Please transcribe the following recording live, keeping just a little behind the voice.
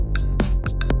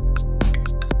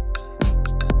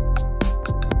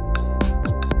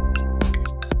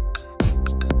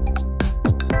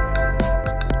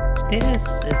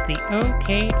is the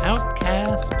OK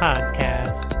Outcast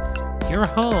Podcast, your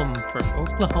home for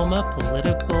Oklahoma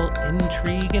political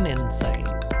intrigue and insight.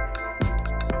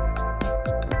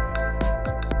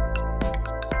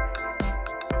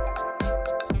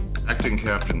 Acting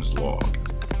Captain's Log.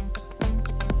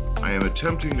 I am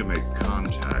attempting to make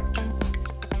contact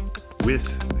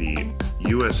with the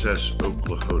USS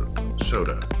Oklahoma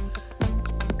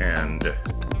and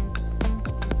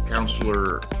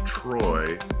Counselor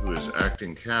Troy, who is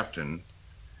acting captain,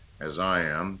 as I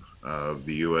am, of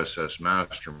the USS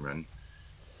Masterman.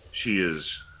 She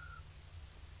is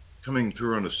coming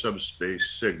through on a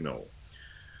subspace signal.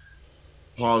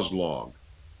 Pause log.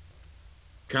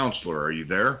 Counselor, are you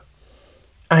there?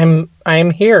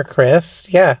 I'm here, Chris.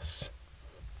 Yes.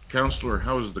 Counselor,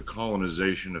 how is the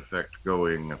colonization effect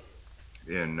going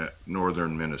in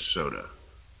northern Minnesota?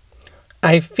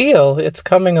 I feel it's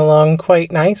coming along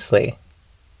quite nicely.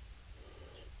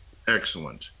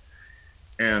 Excellent.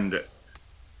 And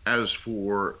as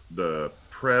for the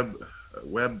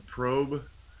web probe,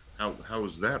 how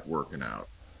is that working out?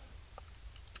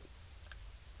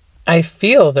 I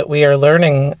feel that we are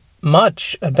learning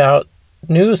much about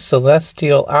new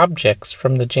celestial objects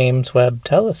from the James Webb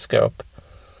Telescope.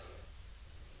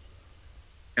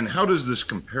 And how does this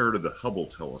compare to the Hubble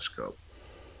telescope?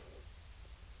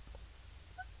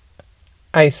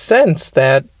 I sense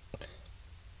that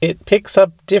it picks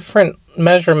up different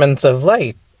measurements of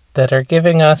light that are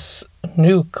giving us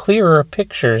new, clearer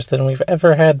pictures than we've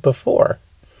ever had before.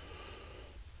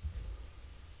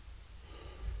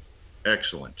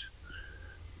 Excellent.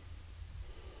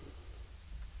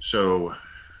 So,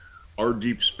 our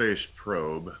deep space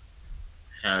probe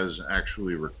has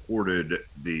actually recorded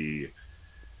the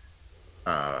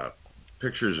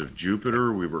pictures of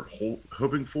Jupiter we were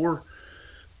hoping for.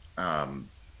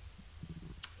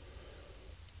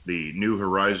 The New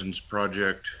Horizons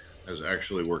project has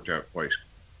actually worked out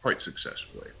quite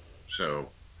successfully. So,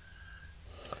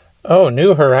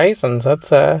 New Horizons.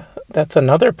 That's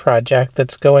another project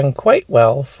that's going quite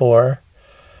well for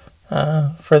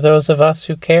those of us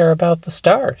who care about the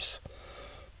stars.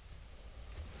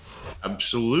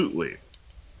 Absolutely.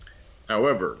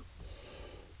 However,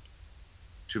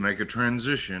 to make a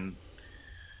transition,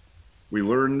 we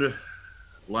learned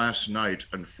last night,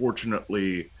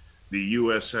 unfortunately, the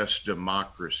USS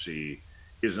Democracy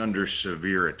is under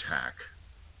severe attack.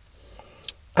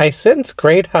 I sense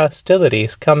great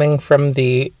hostilities coming from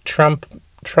the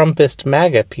Trumpist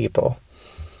MAGA people.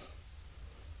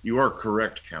 You are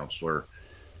correct, Counselor.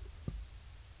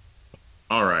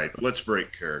 All right, let's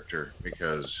break character,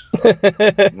 because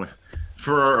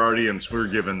for our audience, we're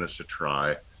giving this a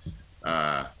try.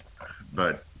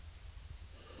 But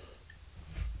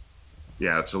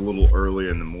yeah, it's a little early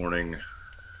in the morning,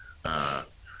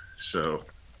 so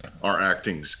our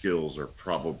acting skills are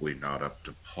probably not up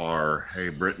to par. Hey,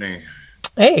 Brittany.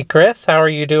 Hey, Chris, how are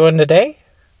you doing today?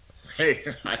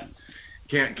 Hey, I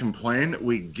can't complain.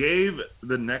 We gave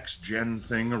the next gen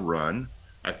thing a run.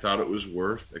 I thought it was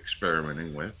worth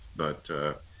experimenting with, but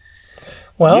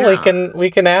we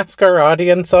can ask our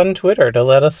audience on Twitter to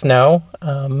let us know.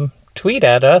 Tweet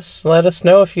at us. Let us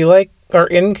know if you like our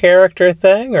in-character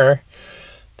thing or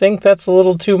think that's a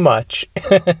little too much.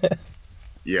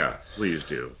 Yeah, please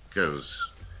do,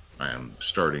 because I am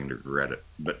starting to regret it.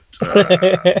 But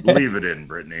leave it in,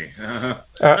 Brittany.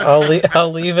 I'll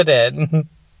leave it in.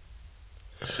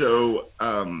 So,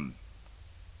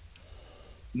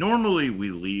 normally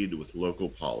we lead with local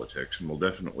politics, and we'll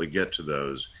definitely get to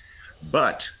those.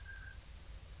 But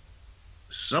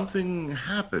something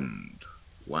happened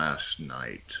last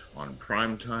night on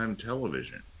primetime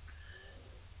television.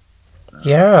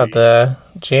 The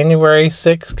January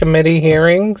 6th committee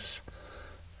hearings.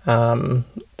 The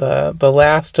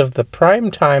last of the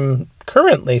primetime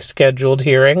currently scheduled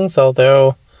hearings,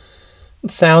 although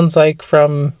it sounds like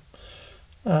from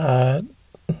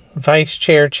Vice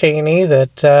Chair Cheney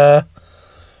that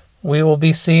we will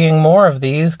be seeing more of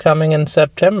these coming in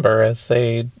September, as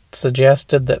they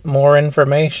suggested that more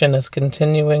information is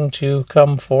continuing to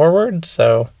come forward.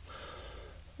 So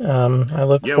I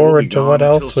look forward to what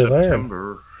else we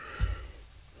learn.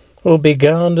 We'll be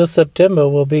gone to September.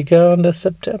 We'll be gone to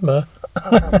September.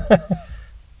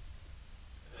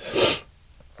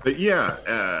 But yeah,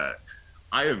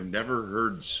 I have never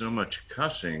heard so much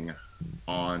cussing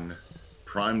on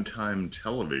primetime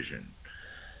television.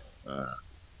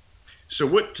 So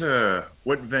what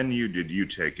venue did you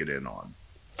take it in on?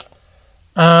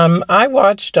 I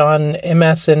watched on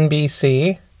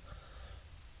MSNBC.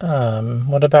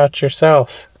 What about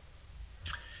yourself?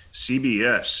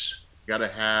 CBS. Got to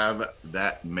have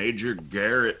that Major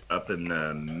Garrett up in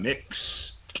the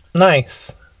mix.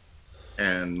 Nice.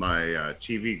 And my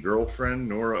TV girlfriend,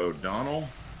 Nora O'Donnell.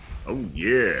 Oh,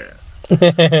 yeah.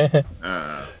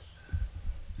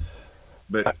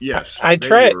 But yes, I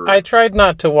tried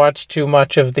not to watch too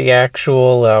much of the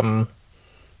actual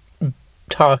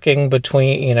talking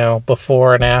between,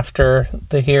 before and after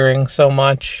the hearing so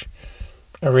much.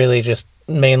 I really just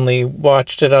mainly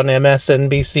watched it on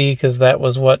MSNBC because that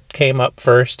was what came up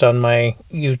first on my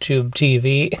YouTube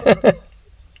TV.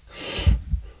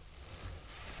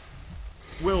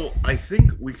 Well, I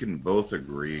think we can both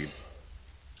agree,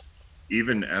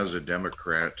 even as a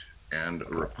Democrat and a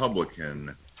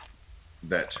Republican,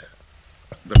 that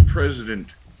the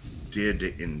president did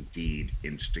indeed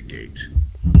instigate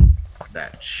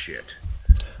that shit.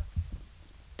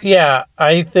 Yeah,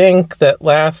 I think that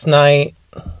last night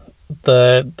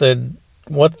the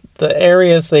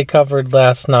areas they covered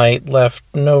last night left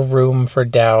no room for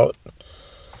doubt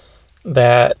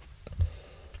that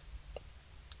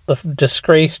the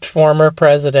disgraced former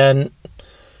president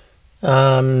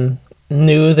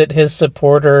knew that his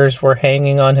supporters were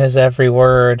hanging on his every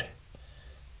word.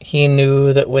 He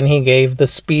knew that when he gave the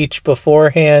speech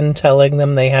beforehand telling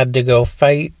them they had to go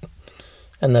fight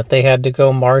and that they had to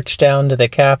go march down to the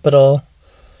Capitol,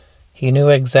 he knew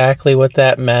exactly what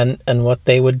that meant and what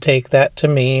they would take that to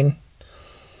mean.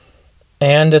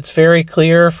 And it's very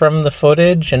clear from the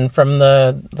footage and from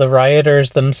the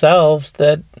rioters themselves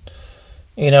that,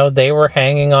 they were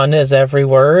hanging on his every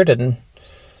word, and,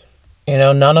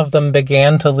 none of them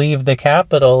began to leave the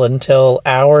Capitol until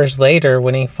hours later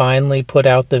when he finally put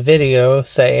out the video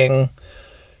saying,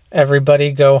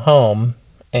 "Everybody go home."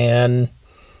 And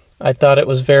I thought it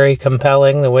was very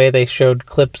compelling the way they showed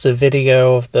clips of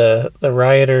video of the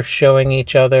rioters showing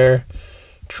each other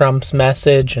Trump's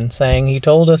message and saying, "He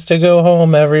told us to go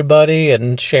home, everybody,"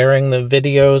 and sharing the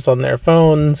videos on their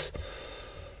phones.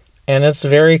 And it's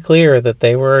very clear that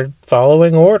they were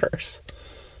following orders.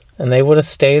 And they would have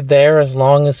stayed there as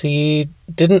long as he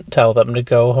didn't tell them to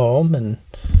go home. And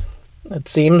it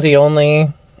seems he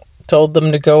only told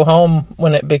them to go home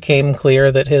when it became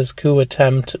clear that his coup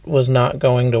attempt was not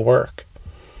going to work.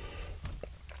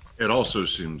 It also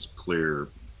seems clear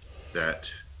that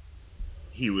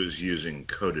he was using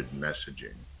coded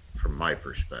messaging, from my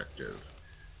perspective.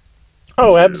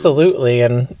 Oh, absolutely.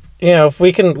 And, if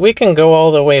we can go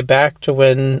all the way back to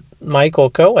when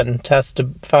Michael Cohen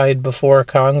testified before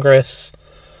Congress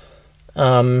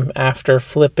after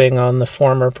flipping on the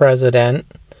former president.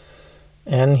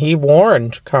 And he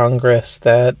warned Congress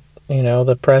that,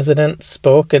 the president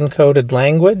spoke in coded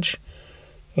language,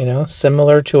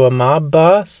 similar to a mob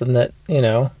boss, and that,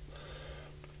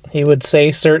 he would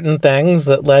say certain things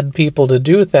that led people to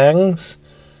do things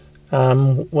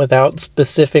without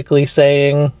specifically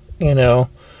saying,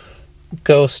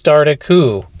 go start a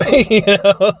coup,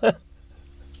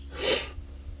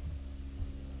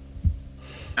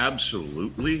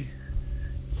 Absolutely,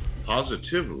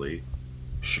 positively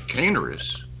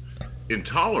chicanerous,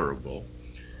 intolerable.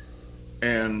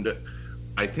 And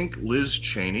I think Liz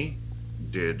Cheney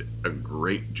did a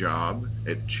great job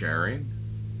at chairing.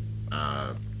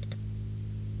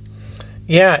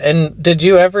 Yeah, and did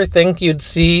you ever think you'd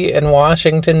see in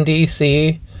Washington,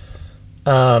 D.C.,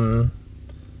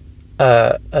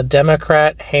 a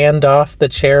Democrat hand off the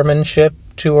chairmanship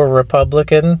to a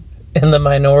Republican in the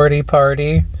minority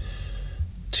party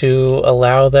to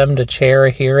allow them to chair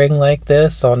a hearing like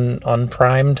this on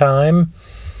prime time?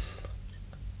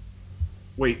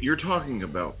 Wait, you're talking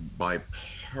about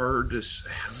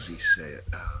bipartisan, how does he say it?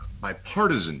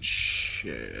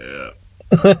 Bipartisanship.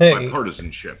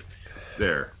 Bipartisanship.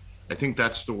 There. I think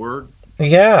that's the word.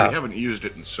 Yeah. We haven't used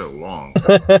it in so long.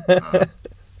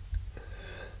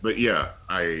 But yeah,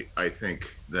 I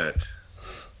think that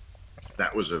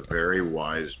was a very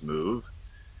wise move.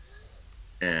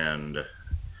 And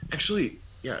actually,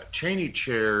 yeah, Cheney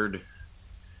chaired,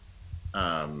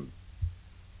 but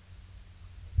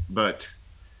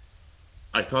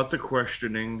I thought the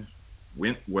questioning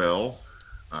went well.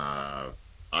 I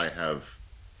have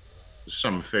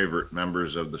some favorite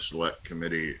members of the select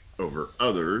committee over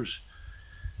others,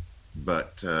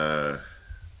 but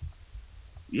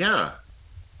yeah,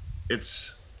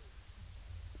 it's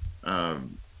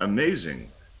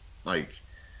amazing.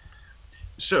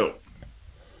 So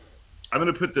I'm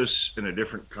going to put this in a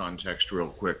different context real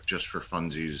quick, just for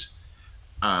funsies.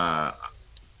 I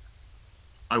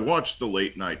watched the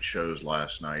late night shows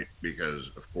last night because,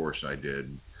 of course, I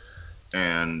did.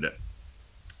 And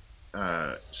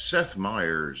Seth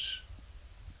Meyers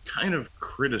kind of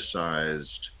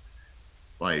criticized,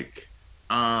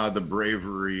 the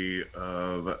bravery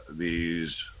of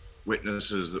these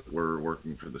witnesses that were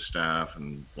working for the staff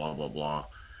and blah blah blah.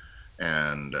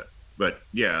 And but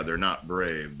yeah, they're not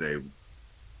brave. They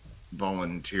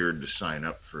volunteered to sign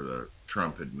up for the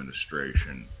Trump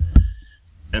administration.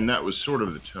 And that was sort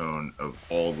of the tone of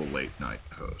all the late night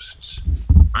hosts.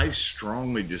 I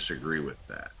strongly disagree with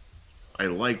that. I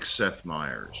like Seth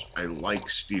Meyers. I like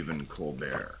Stephen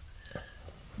Colbert.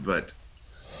 But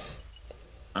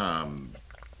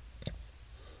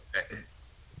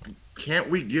can't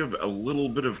we give a little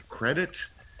bit of credit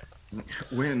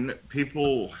when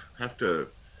people have to,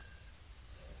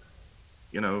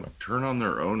 turn on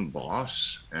their own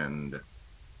boss? And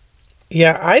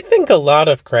Yeah, I think a lot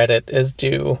of credit is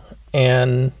due.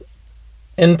 And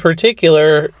in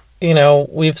particular,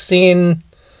 we've seen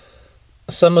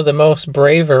some of the most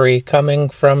bravery coming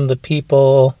from the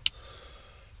people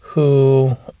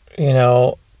who,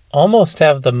 almost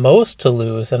have the most to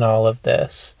lose in all of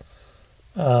this.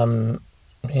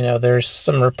 There's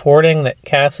some reporting that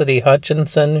Cassidy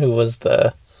Hutchinson, who was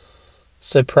the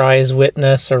surprise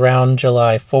witness around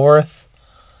July 4th,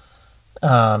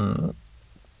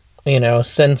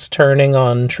 since turning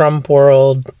on Trump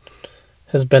World,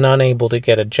 has been unable to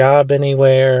get a job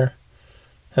anywhere,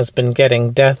 has been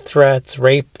getting death threats,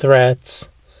 rape threats.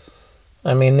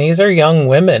 I mean, these are young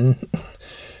women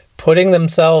putting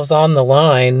themselves on the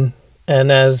line,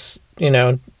 and as,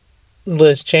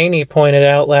 Liz Cheney pointed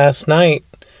out last night,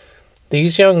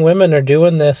 these young women are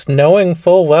doing this knowing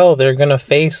full well they're going to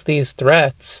face these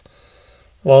threats,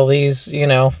 while these,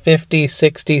 50,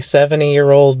 60,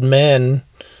 70-year-old men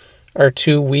are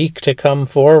too weak to come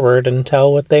forward and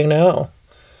tell what they know.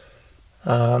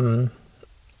 And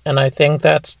I think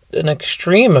that's an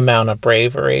extreme amount of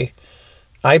bravery.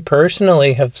 I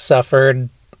personally have suffered,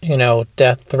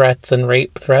 death threats and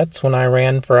rape threats when I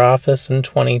ran for office in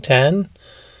 2010.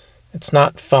 It's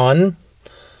not fun.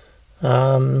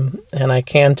 And I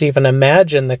can't even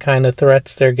imagine the kind of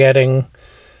threats they're getting,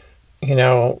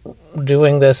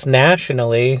 doing this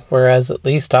nationally, whereas at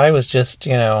least I was just,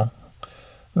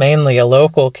 mainly a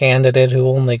local candidate who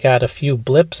only got a few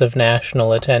blips of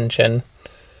national attention.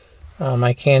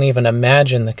 I can't even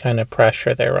imagine the kind of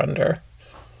pressure they're under.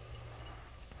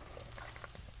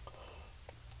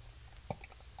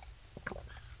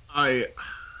 I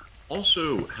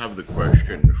also have the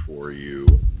question for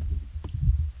you.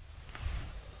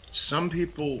 Some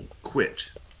people quit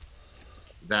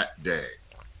that day,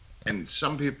 and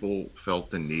some people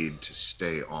felt the need to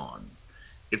stay on.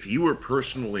 If you were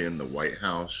personally in the White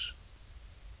House,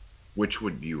 which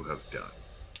would you have done?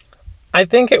 I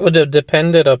think it would have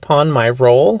depended upon my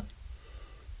role.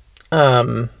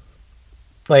 I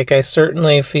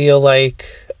certainly feel like,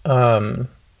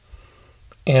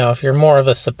 if you're more of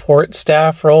a support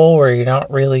staff role where you're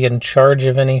not really in charge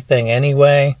of anything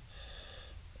anyway,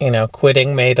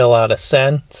 quitting made a lot of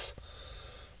sense.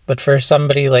 But for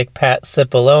somebody like Pat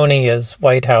Cipollone as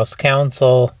White House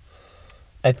counsel,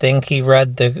 I think he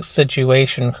read the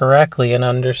situation correctly and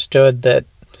understood that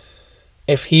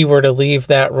if he were to leave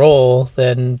that role,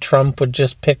 then Trump would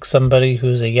just pick somebody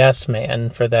who's a yes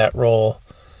man for that role,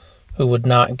 who would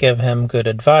not give him good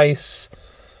advice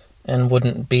and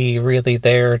wouldn't be really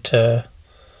there to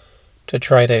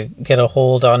try to get a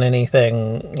hold on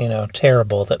anything,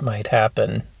 terrible that might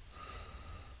happen.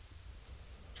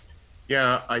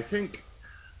 Yeah, I think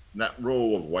that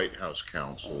role of White House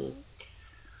counsel,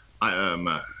 and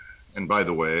by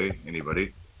the way,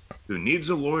 anybody who needs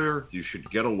a lawyer, you should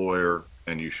get a lawyer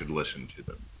and you should listen to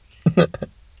them.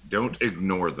 Don't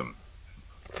ignore them.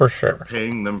 For sure. You're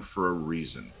paying them for a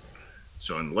reason.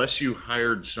 So unless you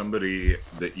hired somebody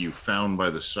that you found by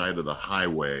the side of the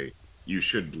highway, you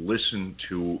should listen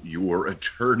to your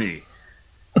attorney.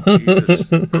 Jesus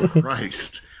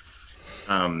Christ.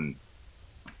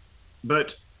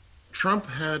 But Trump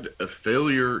had a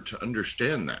failure to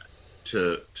understand that,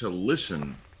 to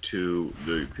listen to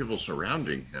the people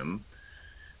surrounding him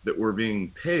that were being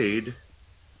paid,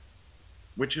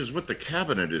 which is what the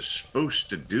cabinet is supposed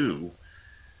to do,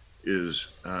 is,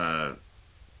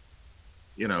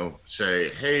 say,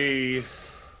 hey,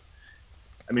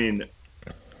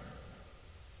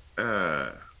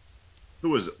 who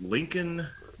was it, Lincoln,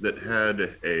 that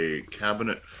had a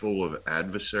cabinet full of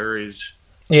adversaries?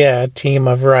 Yeah, a team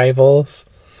of rivals.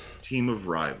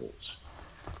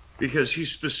 Because he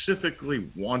specifically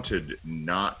wanted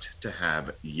not to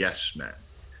have yes men.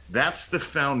 That's the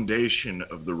foundation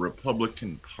of the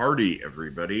Republican Party,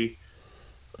 everybody.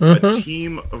 Mm-hmm. A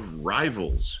team of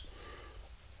rivals.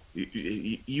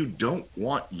 You don't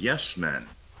want yes men.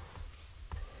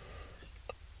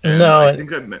 And no, I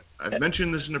think I've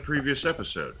mentioned this in a previous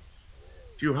episode.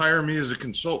 If you hire me as a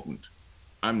consultant,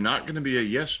 I'm not going to be a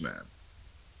yes man.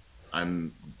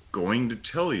 I'm going to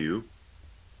tell you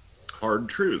hard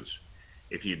truths.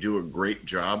 If you do a great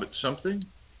job at something,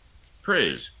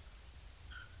 praise.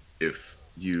 If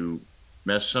you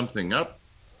mess something up,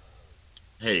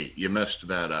 hey, you messed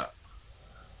that up.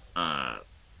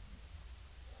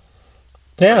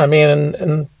 Yeah, I mean,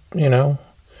 and you know,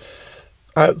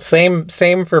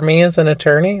 same for me as an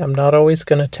attorney. I'm not always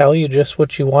going to tell you just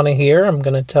what you want to hear. I'm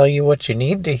going to tell you what you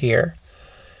need to hear.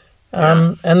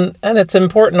 Yeah. And it's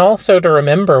important also to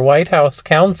remember White House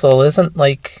counsel isn't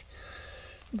like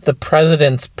the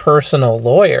president's personal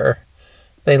lawyer.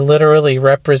 They literally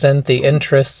represent the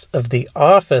interests of the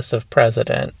office of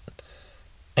president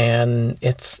and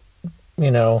its,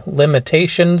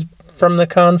 limitations from the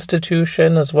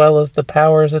Constitution as well as the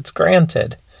powers it's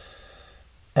granted.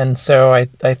 And so I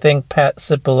think Pat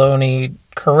Cipollone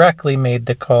correctly made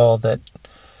the call that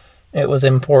it was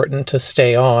important to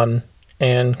stay on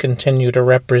and continue to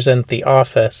represent the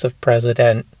office of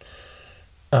president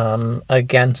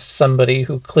against somebody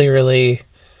who clearly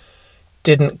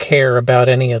didn't care about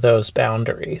any of those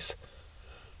boundaries.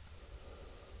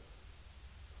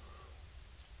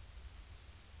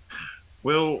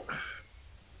 Well,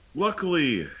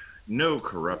 luckily, no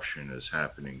corruption is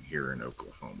happening here in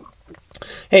Oklahoma.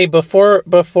 Hey,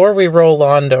 before we roll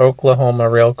on to Oklahoma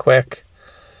real quick,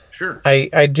 Sure.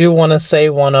 I do want to say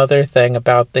one other thing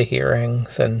about the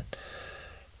hearings, and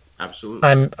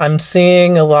Absolutely. I'm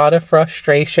seeing a lot of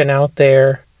frustration out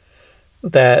there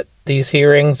that these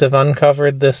hearings have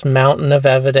uncovered this mountain of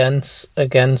evidence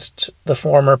against the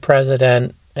former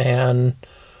president and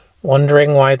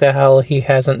wondering why the hell he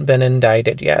hasn't been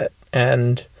indicted yet.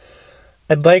 And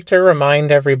I'd like to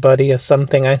remind everybody of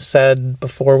something I said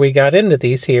before we got into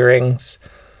these hearings,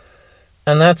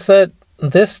 and that's that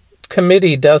this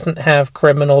committee doesn't have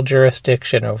criminal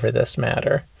jurisdiction over this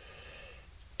matter.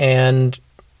 And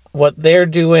what they're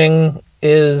doing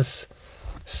is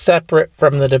separate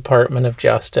from the Department of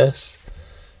Justice.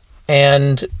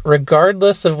 And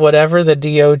regardless of whatever the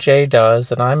DOJ does,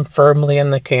 and I'm firmly in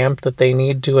the camp that they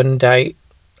need to indict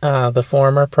the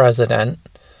former president,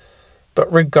 but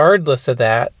regardless of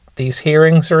that, these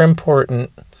hearings are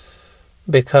important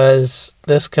because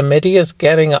this committee is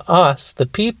getting us, the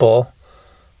people,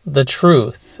 the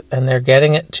truth, and they're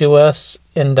getting it to us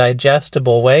in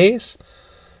digestible ways,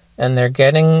 and they're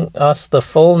getting us the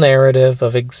full narrative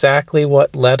of exactly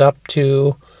what led up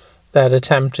to that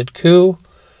attempted coup,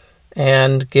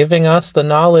 and giving us the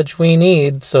knowledge we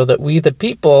need so that we, the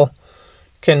people,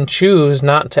 can choose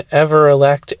not to ever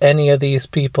elect any of these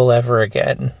people ever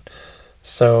again.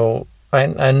 So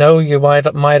I know you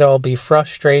might all be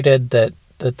frustrated that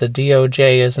the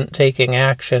DOJ isn't taking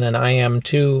action, and I am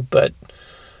too, but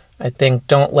I think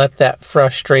don't let that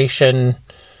frustration,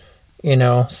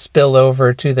 spill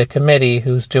over to the committee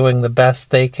who's doing the best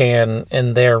they can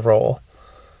in their role.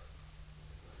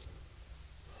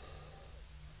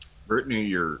 Brittany,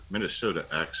 your Minnesota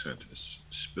accent is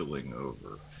spilling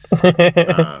over.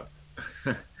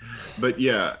 But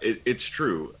yeah, it's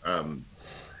true.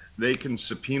 They can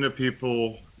subpoena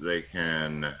people, they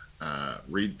can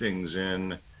read things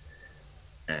in,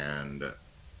 and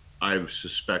I've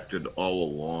suspected all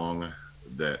along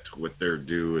that what they're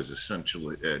doing is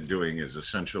essentially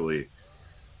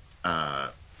a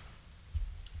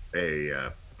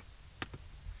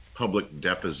public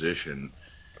deposition,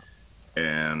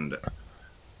 and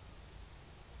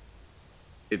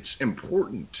it's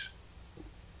important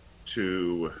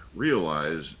to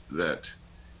realize that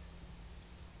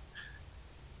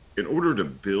in order to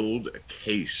build a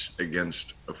case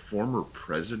against a former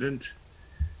president,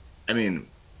 I mean,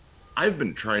 I've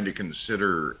been trying to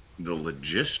consider the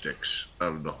logistics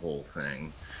of the whole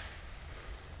thing.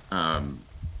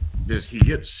 Does he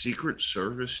get Secret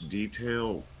Service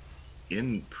detail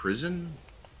in prison?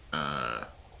 I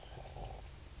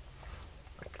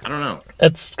don't know.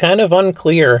 It's kind of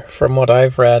unclear from what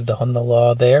I've read on the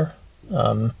law there.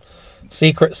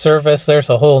 Secret Service, there's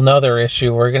a whole nother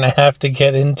issue we're going to have to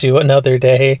get into another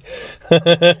day.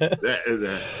 That's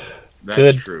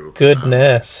true.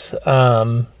 Goodness.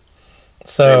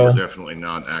 They were definitely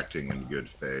not acting in good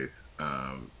faith.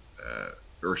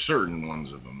 Or certain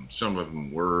ones of them. Some of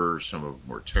them were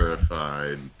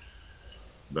terrified,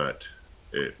 but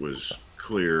it was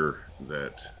clear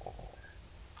that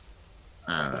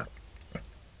I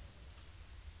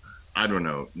don't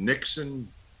know. Nixon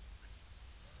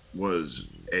was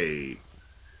a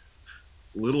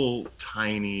little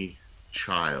tiny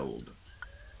child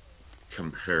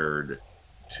compared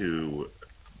to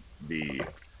the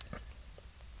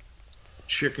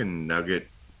chicken nugget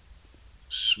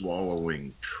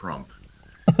swallowing Trump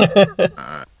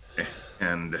uh,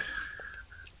 and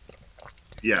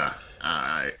yeah,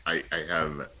 I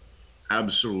have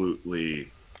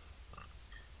absolutely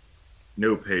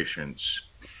no patience.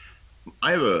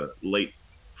 I have a late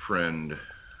friend.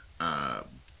 Uh,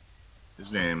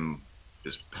 his name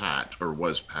is Pat, or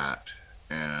was Pat.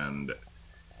 And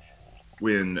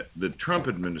when the Trump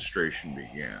administration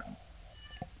began,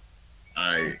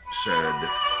 I said,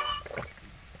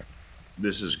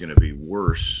 this is going to be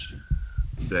worse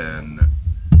than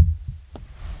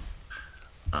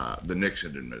the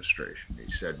Nixon administration.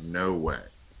 He said, no way.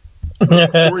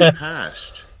 But before he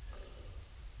passed,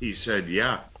 he said,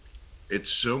 yeah,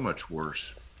 it's so much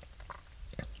worse.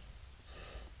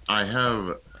 I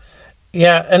have.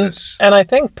 Yeah, and I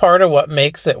think part of what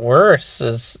makes it worse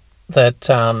is that,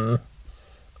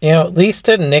 at least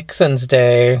in Nixon's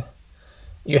day,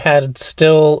 you had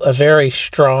still a very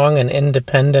strong and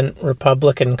independent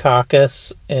Republican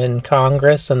caucus in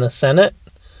Congress and the Senate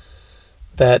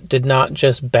that did not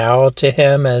just bow to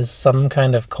him as some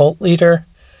kind of cult leader.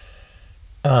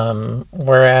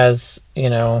 Whereas,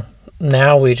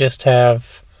 now we just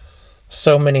have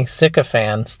so many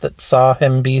sycophants that saw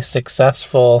him be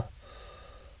successful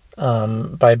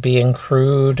by being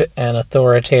crude and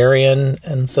authoritarian,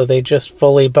 and so they just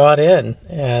fully bought in.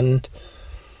 And,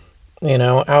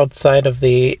 outside of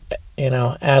the,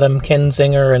 Adam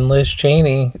Kinzinger and Liz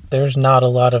Cheney, there's not a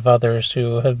lot of others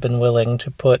who have been willing to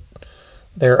put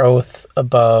their oath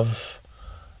above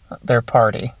their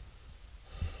party.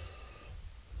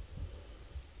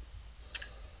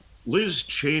 Liz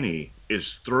Cheney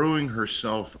is throwing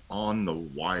herself on the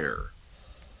wire.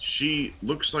 She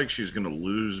looks like she's going to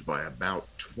lose by about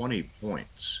 20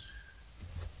 points.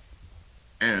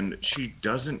 And she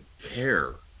doesn't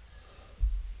care.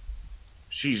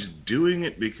 She's doing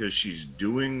it because she's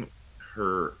doing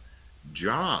her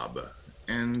job.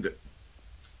 And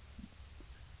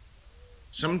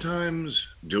sometimes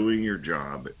doing your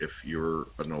job, if you're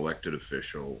an elected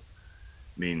official,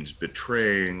 means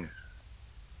betraying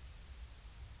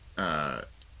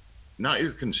not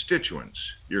your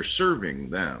constituents. You're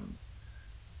serving them,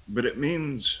 but it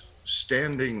means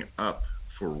standing up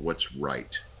for what's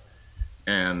right.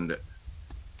 And,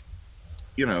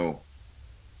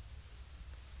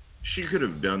 she could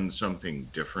have done something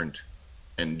different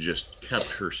and just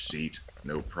kept her seat,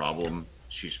 no problem.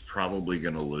 She's probably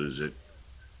going to lose it.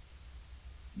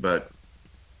 But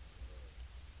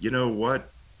you know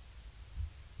what?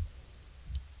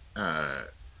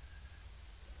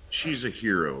 She's a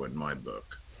hero in my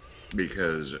book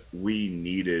because we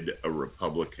needed a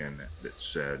Republican that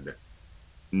said,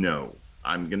 no,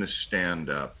 I'm going to stand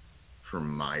up for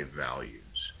my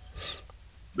values.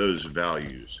 Those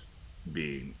values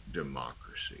being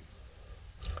democracy.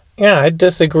 Yeah, I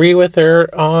disagree with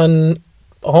her on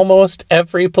almost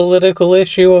every political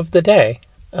issue of the day.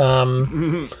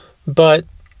 But,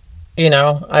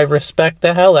 I respect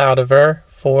the hell out of her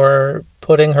for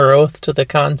putting her oath to the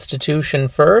Constitution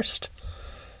first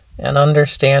and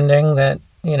understanding that,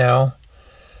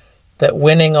 that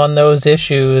winning on those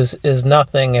issues is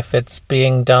nothing if it's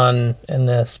being done in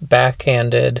this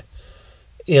backhanded,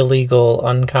 illegal,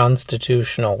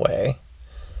 unconstitutional way.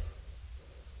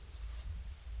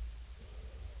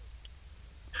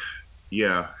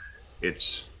 Yeah,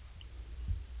 it's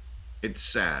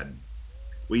sad.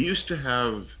 We used to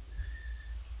have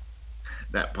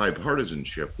that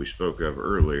bipartisanship we spoke of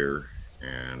earlier,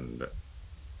 and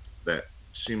that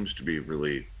seems to be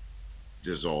really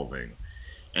dissolving.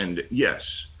 And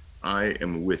yes, I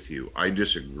am with you. I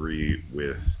disagree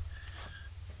with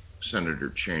Senator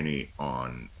Cheney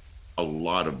on a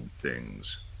lot of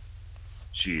things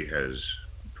she has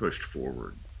pushed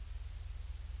forward.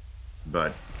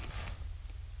 But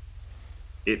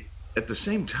at the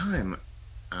same time,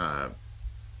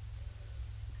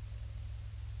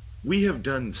 we have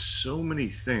done so many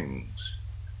things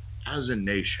as a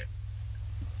nation,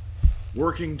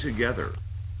 working together.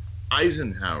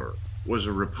 Eisenhower was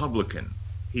a Republican.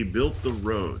 He built the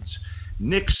roads.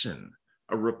 Nixon,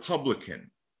 a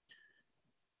Republican,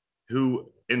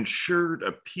 who ensured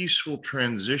a peaceful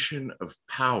transition of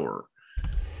power.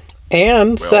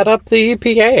 And set up the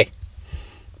EPA.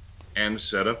 And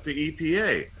set up the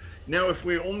EPA. Now, if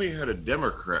we only had a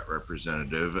Democrat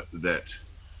representative that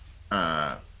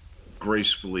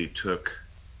gracefully took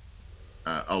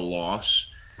a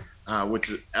loss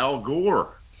with Al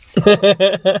Gore.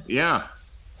 Yeah.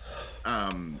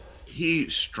 He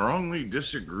strongly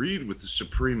disagreed with the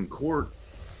Supreme Court,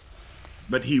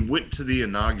 but he went to the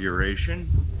inauguration.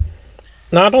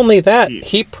 Not only that,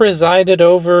 he presided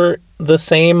over the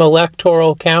same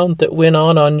electoral count that went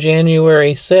on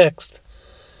January 6th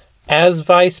as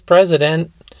vice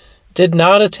president, did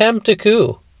not attempt a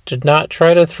coup, did not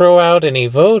try to throw out any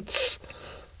votes.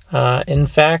 In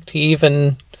fact, he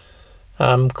even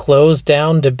closed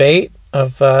down debate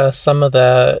of some of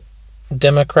the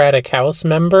Democratic House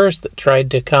members that tried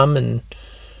to come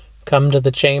to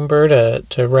the chamber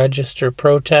to register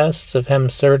protests of him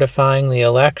certifying the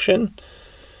election.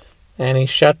 And he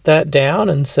shut that down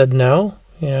and said, no,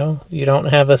 you don't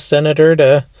have a senator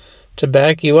to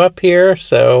back you up here,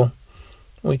 so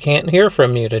we can't hear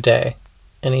from you today.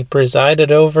 And he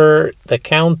presided over the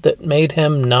count that made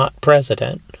him not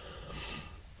president.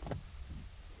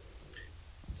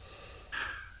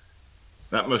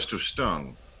 That must have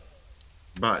stung.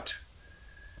 But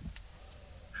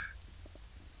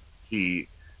he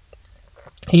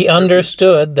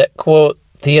understood that, quote,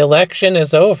 the election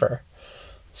is over.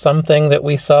 Something that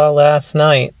we saw last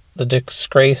night, the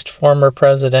disgraced former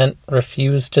president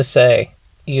refused to say,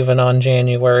 even on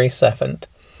January 7th.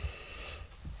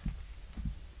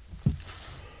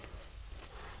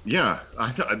 Yeah, I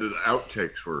thought the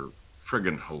outtakes were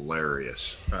friggin'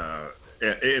 hilarious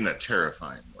in a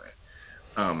terrifying way.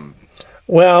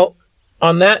 Well,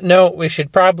 on that note, we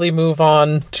should probably move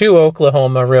on to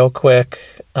Oklahoma real quick.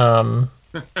 Yeah,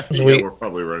 we're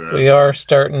probably running out. We are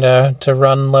starting to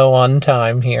run low on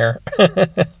time here.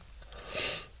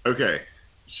 Okay,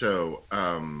 so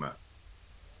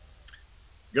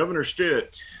Governor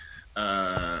Stitt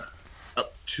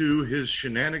up to his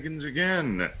shenanigans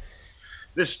again.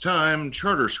 This time,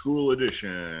 charter school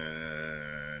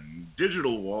edition.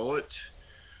 Digital Wallet.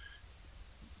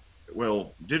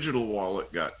 Well, Digital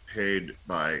Wallet got paid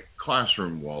by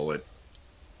Classroom Wallet.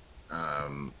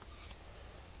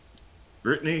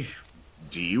 Brittany,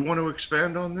 do you want to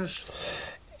expand on this?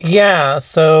 Yeah,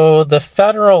 so the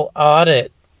federal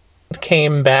audit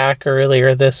came back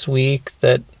earlier this week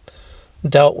that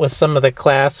dealt with some of the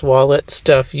Class Wallet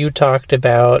stuff you talked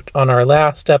about on our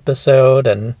last episode,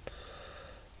 and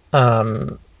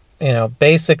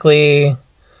basically,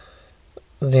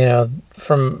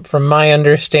 from my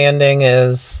understanding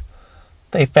is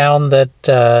they found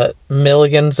that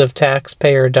millions of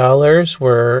taxpayer dollars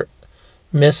were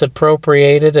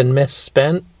misappropriated and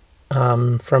misspent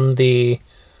from the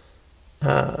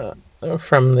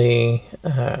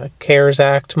CARES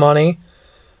Act money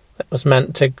that was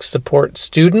meant to support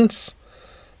students,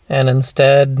 and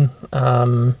instead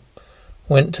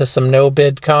went to some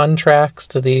no-bid contracts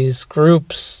to these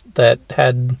groups that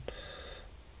had,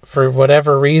 for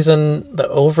whatever reason, the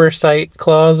oversight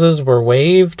clauses were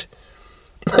waived.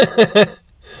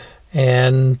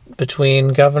 And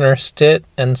between Governor Stitt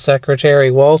and Secretary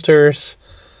Walters,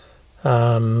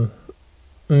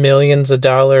 millions of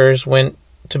dollars went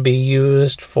to be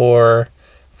used for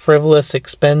frivolous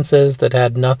expenses that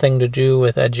had nothing to do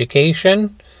with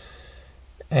education.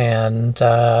 And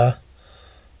it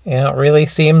really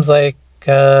seems like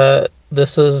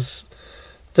this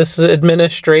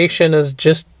administration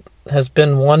has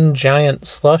been one giant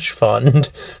slush fund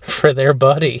for their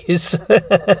buddies.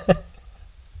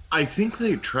 I think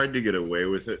they tried to get away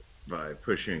with it by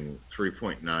pushing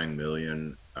 $3.9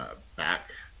 million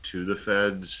back to the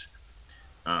feds,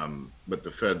 but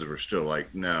the feds were still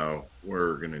like, "No,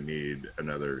 we're going to need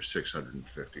another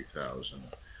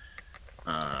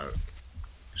 $650,000."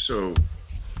 So,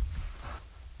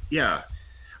 yeah,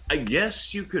 I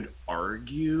guess you could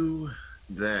argue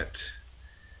that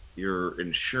you're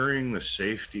ensuring the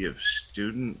safety of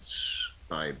students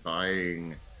by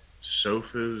buying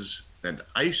sofas and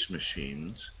ice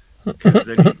machines, because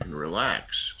then you can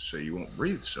relax so you won't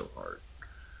breathe so hard.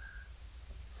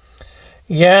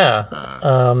 Yeah,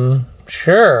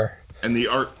 sure. And the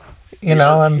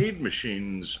arcade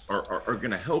machines are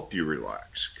going to help you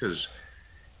relax, because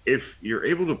if you're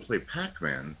able to play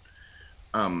Pac-Man,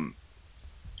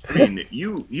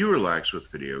 you relax with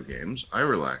video games. I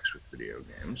relax with video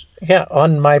games. Yeah,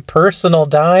 on my personal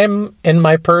dime, in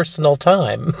my personal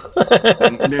time.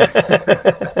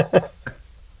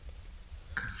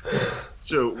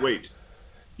 So, wait,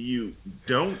 you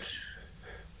don't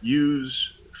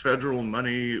use federal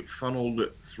money funneled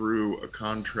through a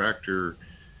contractor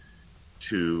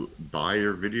to buy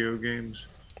your video games?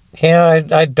 Yeah,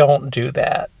 I don't do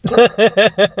that.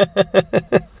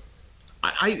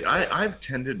 I've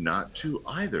tended not to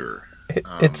either.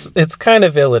 It's kind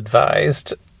of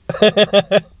ill-advised.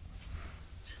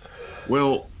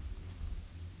 Well,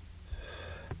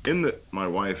 in that my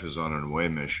wife is on an away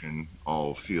mission,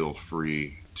 I'll feel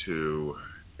free to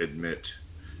admit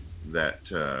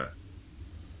that,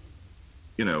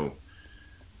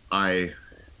 I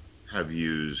have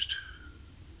used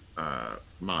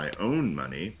my own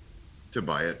money to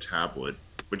buy a tablet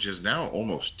which is now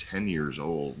almost 10 years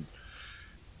old.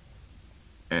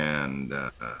 And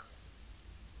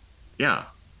yeah,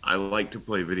 I like to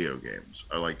play video games.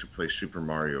 I like to play Super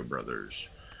Mario Brothers.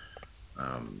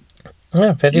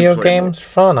 Yeah, video games are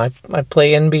fun. I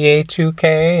play NBA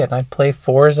 2K and I play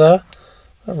Forza,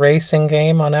 a racing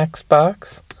game on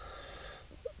Xbox.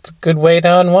 It's a good way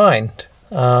to unwind.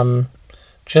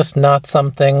 Just not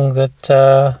something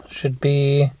that should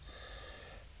be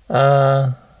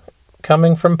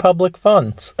coming from public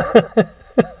funds.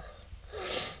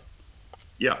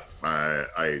 Yeah,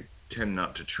 I tend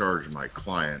not to charge my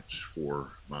clients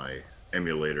for my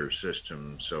emulator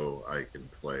system so I can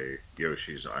play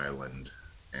Yoshi's Island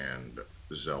and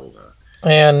Zelda.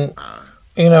 And,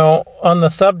 on the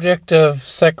subject of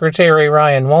Secretary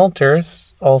Ryan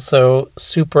Walters, also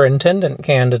Superintendent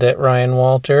candidate Ryan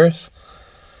Walters,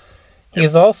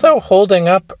 he's also holding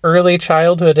up early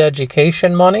childhood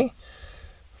education money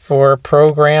for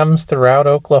programs throughout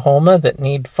Oklahoma that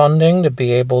need funding to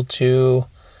be able to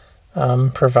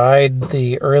provide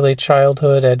the early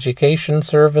childhood education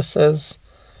services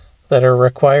that are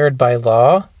required by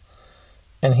law.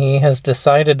 And he has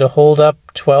decided to hold up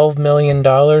 $12 million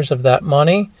of that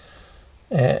money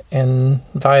in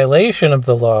violation of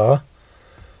the law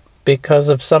because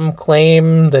of some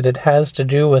claim that it has to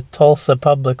do with Tulsa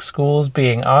public schools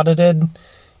being audited,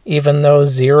 even though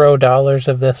 $0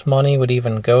 of this money would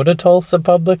even go to Tulsa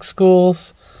public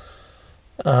schools.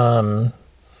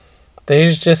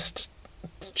 There's just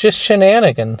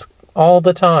shenanigans all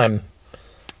the time.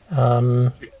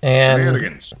 And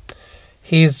Shenanigans.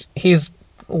 He's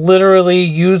literally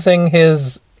using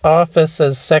his office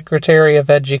as Secretary of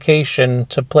Education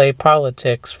to play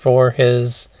politics for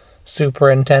his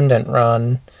superintendent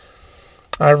run.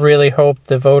 I really hope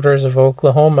the voters of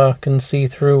Oklahoma can see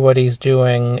through what he's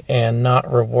doing and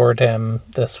not reward him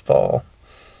this fall.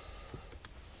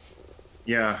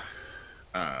 Yeah.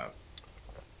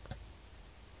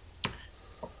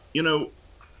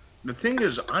 The thing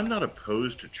is, I'm not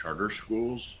opposed to charter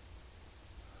schools.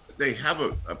 They have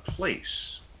a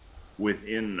place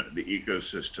within the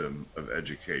ecosystem of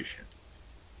education.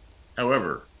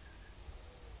 However,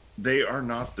 they are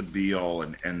not the be-all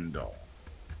and end-all.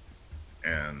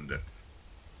 And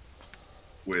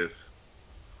with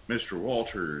Mr.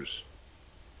 Walters,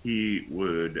 he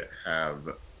would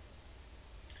have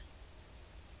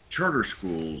charter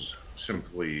schools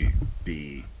simply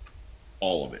be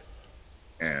all of it.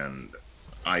 And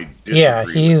I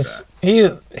disagree with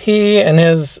that. He and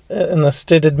the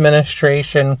Stitt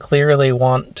administration clearly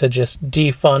want to just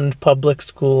defund public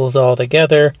schools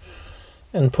altogether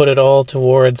and put it all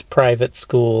towards private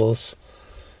schools.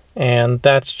 And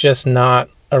that's just not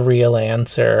a real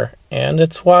answer. And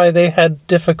it's why they had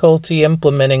difficulty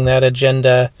implementing that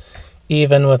agenda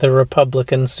even with a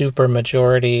Republican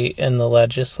supermajority in the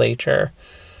legislature.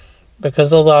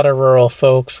 Because a lot of rural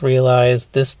folks realize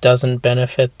this doesn't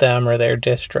benefit them or their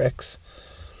districts.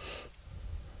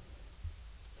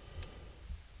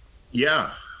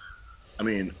 Yeah. I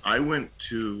mean, I went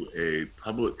to a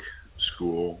public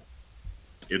school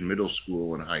in middle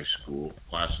school and high school,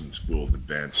 Classen School of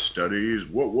Advanced Studies,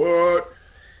 what?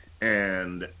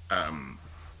 And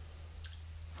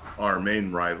our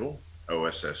main rival,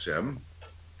 OSSM,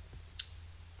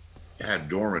 had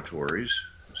dormitories.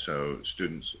 So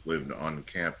students lived on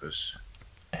campus.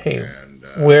 Hey, and,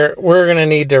 we're gonna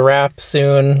need to wrap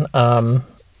soon.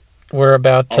 We're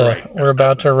about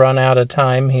to run out of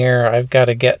time here. I've got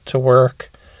to get to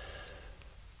work.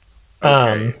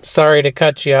 Okay. Sorry to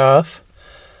cut you off.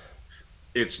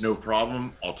 It's no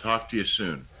problem. I'll talk to you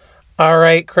soon. All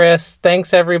right, Chris.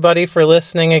 Thanks everybody for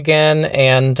listening again.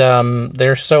 And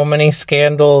there's so many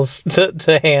scandals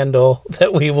to handle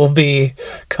that we will be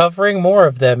covering more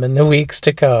of them in the weeks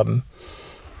to come.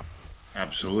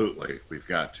 Absolutely. We've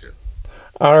got to.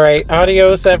 All right.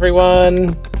 Adios,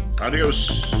 everyone.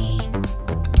 Adios.